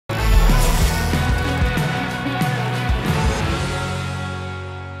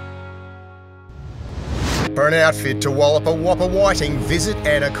For an outfit to wallop a whopper whiting, visit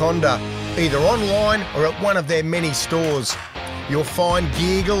Anaconda, either online or at one of their many stores. You'll find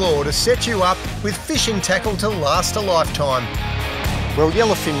gear galore to set you up with fishing tackle to last a lifetime. Well,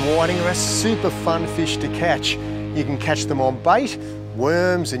 yellowfin whiting are a super fun fish to catch. You can catch them on bait,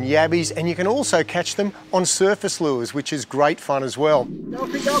 worms and yabbies, and you can also catch them on surface lures, which is great fun as well. Go,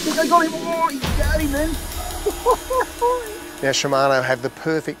 I got him. Oh, you got him, man. Now Shimano have the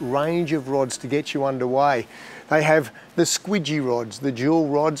perfect range of rods to get you underway. They have the squidgy rods, the dual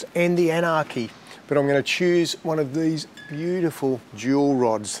rods and the anarchy. But I'm going to choose one of these beautiful dual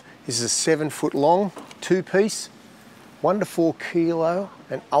rods. This is a 7 foot long, 2-piece, 1 to 4 kilo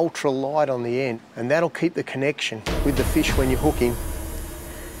and ultra light on the end. And that'll keep the connection with the fish when you hook him.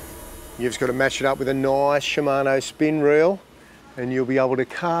 You've just got to match it up with a nice Shimano spin reel and you'll be able to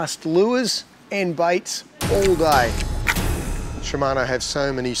cast lures and baits all day. Shimano have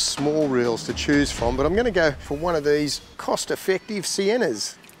so many small reels to choose from, but I'm going to go for one of these cost-effective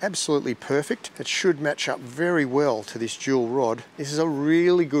Siennas. Absolutely perfect. It should match up very well to this dual rod. This is a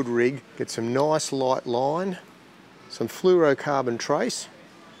really good rig. Get some nice light line, some fluorocarbon trace,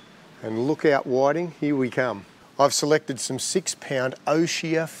 and look out whiting, here we come. I've selected some 6-pound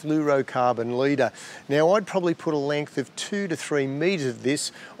Oshia fluorocarbon leader. Now I'd probably put a length of 2 to 3 metres of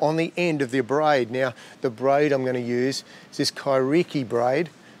this on the end of the braid. Now the braid I'm going to use is this Kairiki braid,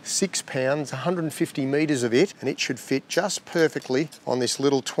 6 pounds, 150 metres of it, and it should fit just perfectly on this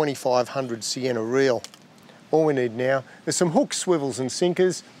little 2500 Sienna reel. All we need now is some hooks, swivels and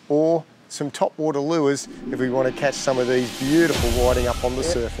sinkers, or some topwater lures if we want to catch some of these beautiful whiting up on the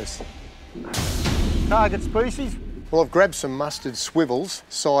surface. Target species? Well, I've grabbed some mustard swivels,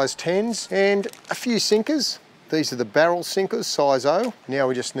 size 10s, and a few sinkers. These are the barrel sinkers, size O. Now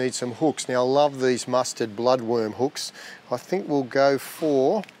we just need some hooks. Now I love these mustard bloodworm hooks. I think we'll go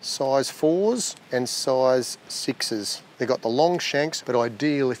for size 4s and size 6s. They've got the long shanks, but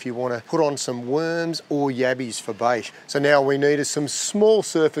ideal if you want to put on some worms or yabbies for bait. So now we need is some small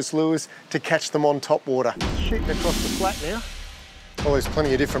surface lures to catch them on top water. Shooting across the flat now. Well, there's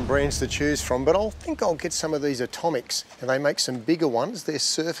plenty of different brands to choose from, but I think I'll get some of these Atomics. And they make some bigger ones. They're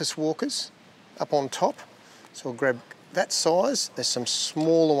surface walkers up on top. So I'll grab that size. There's some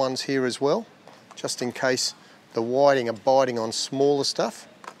smaller ones here as well, just in case the whiting are biting on smaller stuff.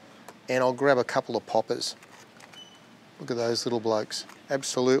 And I'll grab a couple of poppers. Look at those little blokes.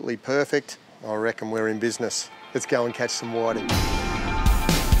 Absolutely perfect. I reckon we're in business. Let's go and catch some whiting.